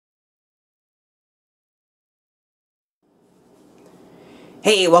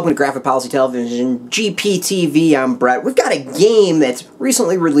Hey, welcome to Graphic Policy Television, GPTV, I'm Brett. We've got a game that's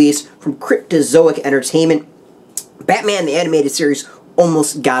recently released from Cryptozoic Entertainment. Batman the Animated Series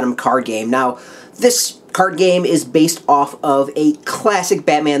Almost Got Him card game. Now, this card game is based off of a classic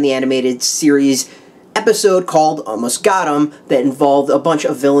Batman the Animated Series episode called Almost Got Him that involved a bunch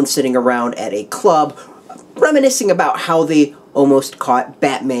of villains sitting around at a club reminiscing about how they almost caught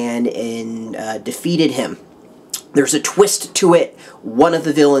Batman and defeated him. There's a twist to it. One of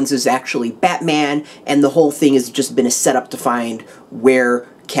the villains is actually Batman, and the whole thing has just been a setup to find where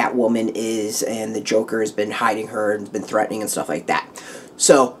Catwoman is, and the Joker has been hiding her and been threatening and stuff like that.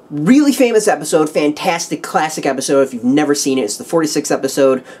 So, really famous episode, fantastic classic episode. If you've never seen it, it's the 46th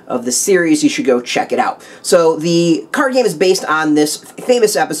episode of the series. You should go check it out. So, the card game is based on this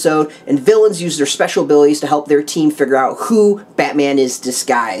famous episode, and villains use their special abilities to help their team figure out who Batman is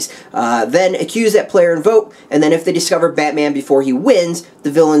disguised. Then accuse that player and vote, and then if they discover Batman before he wins, the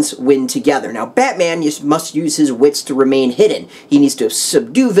villains win together. Now, Batman must use his wits to remain hidden. He needs to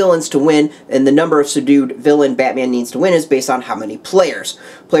subdue villains to win, and the number of subdued villain Batman needs to win is based on how many players.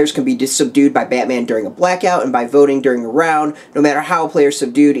 Players can be subdued by Batman during a blackout and by voting during a round. No matter how a player is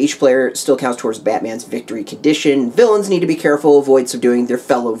subdued, each player still counts towards Batman's victory condition. Villains need to be careful, avoid subduing their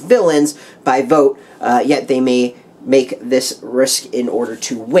fellow villains by vote, yet they may make this risk in order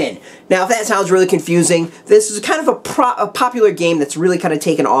to win. Now, if that sounds really confusing, this is kind of a popular game that's really kind of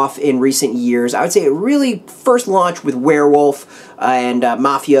taken off in recent years. I would say it really first launched with Werewolf and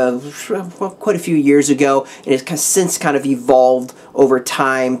Mafia quite a few years ago, and it's since kind of evolved over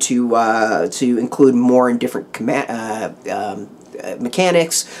time to include more and different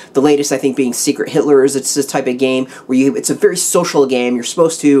mechanics. The latest, I think, being Secret Hitler is this type of game where it's a very social game. You're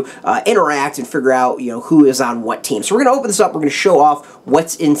supposed to interact and figure out, who is on what team. So we're going to open this up. We're going to show off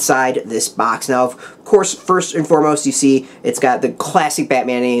what's inside this box. Now, of course, first and foremost, you see it's got the classic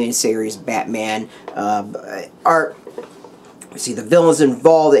Batman animated series Batman art. We see the villains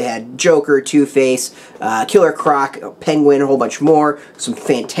involved. It had Joker, Two-Face, Killer Croc, Penguin, a whole bunch more. Some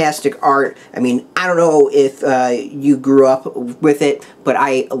fantastic art. I mean, I don't know if you grew up with it, but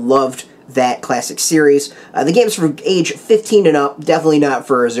I loved that classic series. The game's for age 15 and up, definitely not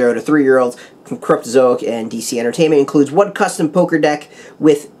for 0 to 3-year-olds. From Cryptozoic and DC Entertainment. Includes one custom poker deck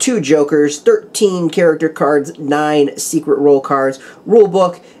with 2 Jokers, 13 character cards, 9 secret role cards,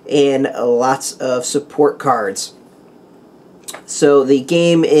 rulebook, and lots of support cards. So the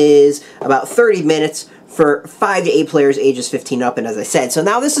game is about 30 minutes for 5 to 8 players ages 15 up, and as I said, so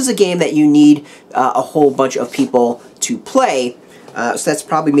now this is a game that you need a whole bunch of people to play, so that's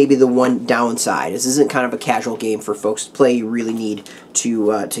probably maybe the one downside. This isn't kind of a casual game for folks to play. You really need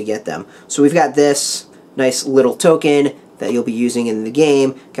to get them. So we've got this nice little token that you'll be using in the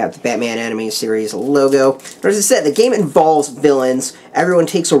game. Got the Batman Animated Series logo. But as I said, the game involves villains. Everyone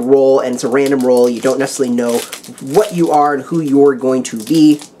takes a role, and it's a random role. You don't necessarily know what you are and who you're going to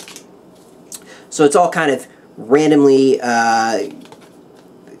be. So it's all kind of randomly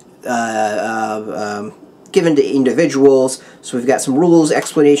given to individuals. So we've got some rules,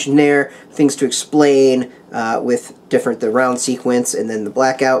 explanation there, things to explain with the round sequence and then the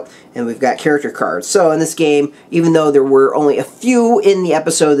blackout, and we've got character cards. So in this game, even though there were only a few in the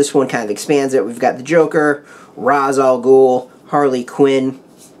episode, this one kind of expands it. We've got the Joker, Ra's al Ghul, Harley Quinn,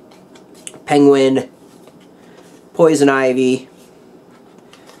 Penguin, Poison Ivy,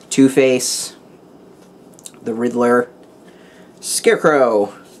 Two-Face, the Riddler,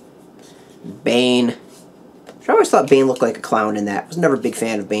 Scarecrow, Bane. I always thought Bane looked like a clown in that. I was never a big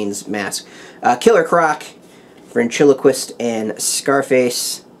fan of Bane's mask. Killer Croc, Ventriloquist, and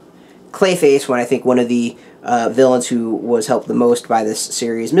Scarface. Clayface, I think one of the villains who was helped the most by this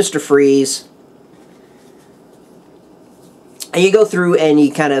series. Mr. Freeze. And you go through and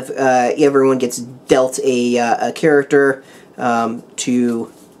you kind of, everyone gets dealt a character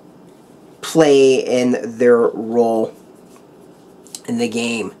to play in their role in the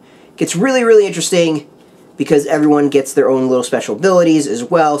game. It gets really, really interesting, because everyone gets their own little special abilities as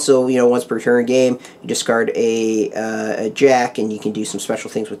well. So, once per turn game, you discard a jack, and you can do some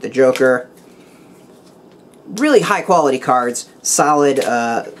special things with the Joker. Really high-quality cards, solid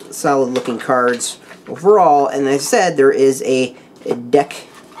looking cards overall. And as I said, there is a deck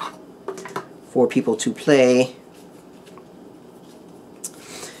for people to play.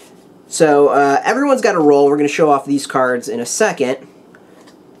 So, everyone's got a role. We're going to show off these cards in a second.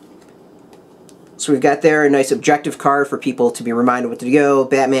 So we've got there a nice objective card for people to be reminded what to go.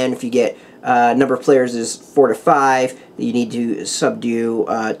 Batman, if you get number of players is 4 to 5, you need to subdue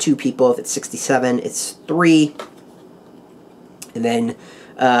 2 people. If it's 67, it's 3. And then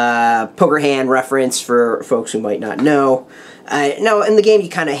Poker hand reference for folks who might not know. Now, in the game, you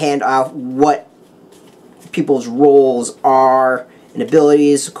kind of hand off what people's roles are and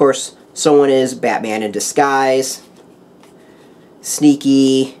abilities. Of course, someone is Batman in disguise,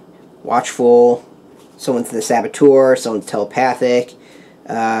 sneaky, watchful, someone's the saboteur, someone's telepathic,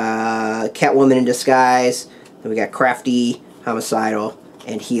 Catwoman in disguise, then we got crafty, homicidal,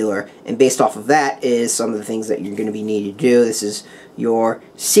 and healer. And based off of that is some of the things that you're going to be needing to do. This is your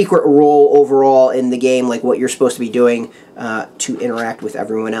secret role overall in the game, like what you're supposed to be doing to interact with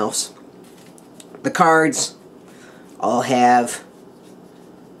everyone else. The cards all have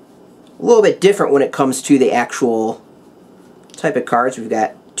a little bit different when it comes to the actual type of cards. We've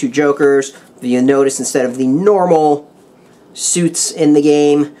got 2 jokers. You'll notice instead of the normal suits in the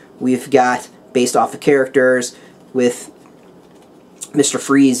game, we've got, based off of characters, with Mr.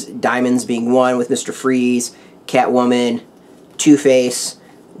 Freeze, diamonds being one, with Mr. Freeze, Catwoman, Two-Face,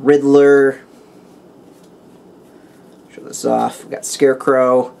 Riddler, show this off, we've got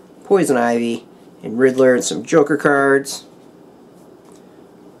Scarecrow, Poison Ivy, and Riddler, and some Joker cards.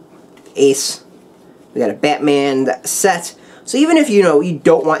 Ace, we got a Batman set. So even if you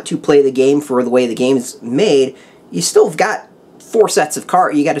don't want to play the game for the way the game's made, you still have got 4 sets of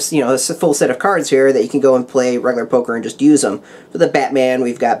cards. You got a full set of cards here that you can go and play regular poker and just use them. For the Batman,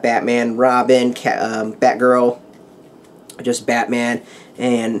 we've got Batman, Robin, Batgirl, just Batman,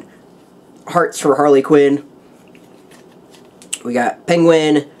 and hearts for Harley Quinn. We got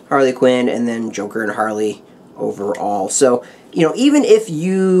Penguin, Harley Quinn, and then Joker and Harley overall. So, even if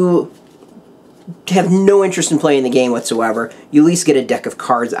you have no interest in playing the game whatsoever, you at least get a deck of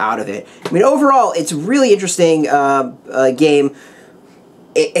cards out of it. I mean, overall, it's a really interesting game.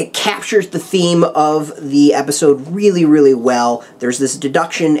 It captures the theme of the episode really, really well. There's this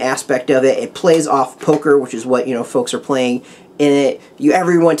deduction aspect of it. It plays off poker, which is what folks are playing in it.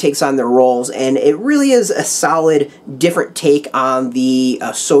 Everyone takes on their roles, and it really is a solid, different take on the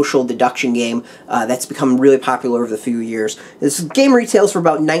social deduction game that's become really popular over the few years. This game retails for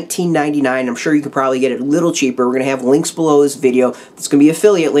about $19.99. I'm sure you could probably get it a little cheaper. We're going to have links below this video. It's going to be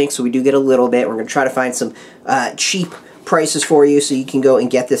affiliate links, so we do get a little bit. We're going to try to find some cheap prices for you so you can go and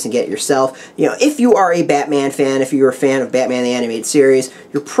get this and get it yourself. If you are a Batman fan, if you're a fan of Batman the Animated Series,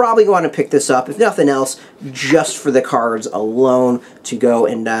 you're probably going to pick this up, if nothing else, just for the cards alone, to go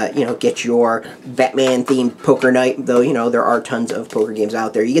and get your Batman-themed poker night, though, there are tons of poker games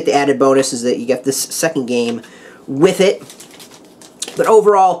out there. You get the added bonus is that you get this second game with it. But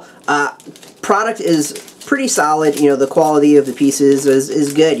overall, product is pretty solid. The quality of the pieces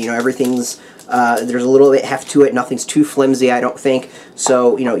is good. Everything's there's a little bit heft to it. Nothing's too flimsy, I don't think.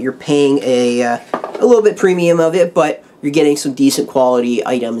 So, you're paying a little bit premium of it, but you're getting some decent quality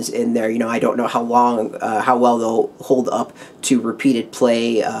items in there. I don't know how well they'll hold up to repeated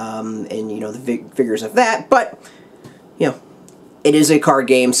play, and, the figures of that, but, it is a card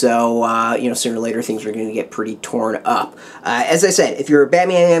game, so, sooner or later things are going to get pretty torn up. As I said, if you're a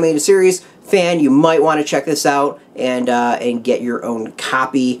Batman Animated Series fan, you might want to check this out and get your own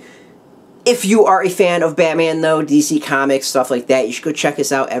copy. If you are a fan of Batman, though, DC Comics, stuff like that, you should go check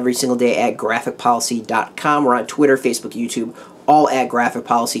us out every single day at graphicpolicy.com. We're on Twitter, Facebook, YouTube, all at Graphic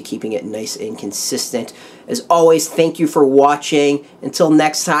Policy, keeping it nice and consistent. As always, thank you for watching. Until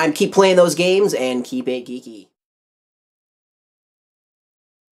next time, keep playing those games and keep it geeky.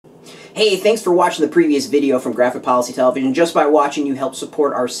 Hey, thanks for watching the previous video from Graphic Policy Television. Just by watching, you help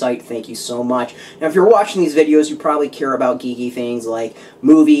support our site. Thank you so much. Now, if you're watching these videos, you probably care about geeky things like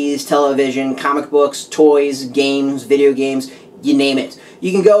movies, television, comic books, toys, games, video games, you name it.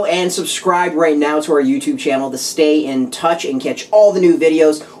 You can go and subscribe right now to our YouTube channel to stay in touch and catch all the new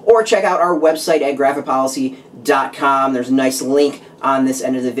videos, or check out our website at graphicpolicy.com. There's a nice link on this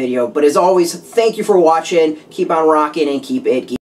end of the video. But as always, thank you for watching. Keep on rocking and keep it geeky.